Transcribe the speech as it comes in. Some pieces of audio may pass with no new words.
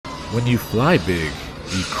When you fly big,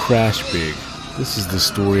 you crash big. This is the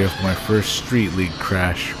story of my first Street League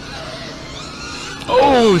crash.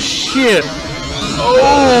 Oh shit!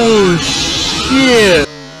 Oh shit!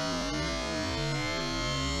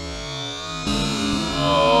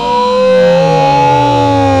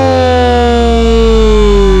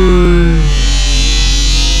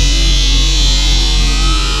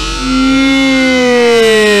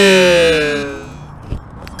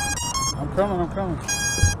 I'm coming.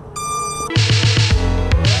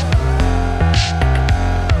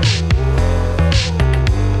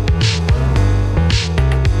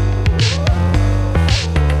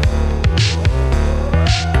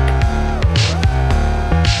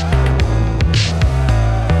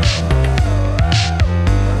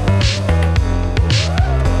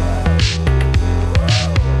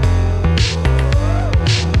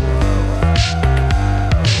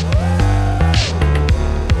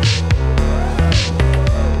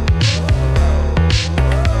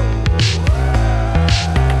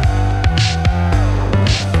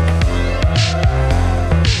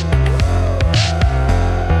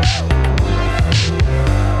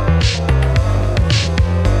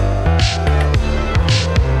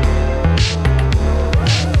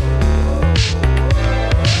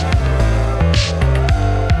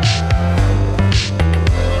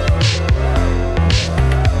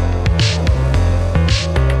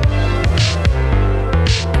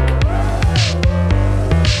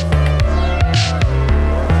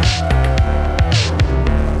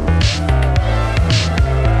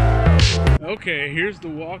 Okay, here's the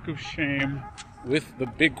walk of shame with the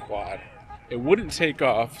big quad. It wouldn't take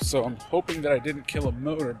off, so I'm hoping that I didn't kill a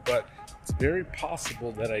motor, but it's very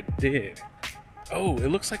possible that I did. Oh, it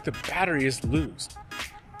looks like the battery is loose.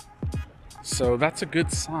 So that's a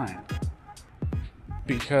good sign.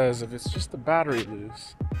 Because if it's just the battery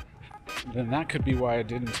loose, then that could be why it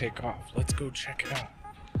didn't take off. Let's go check it out.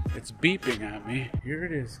 It's beeping at me. Here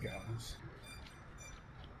it is, guys.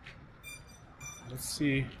 Let's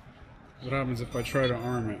see what happens if I try to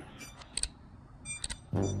arm it.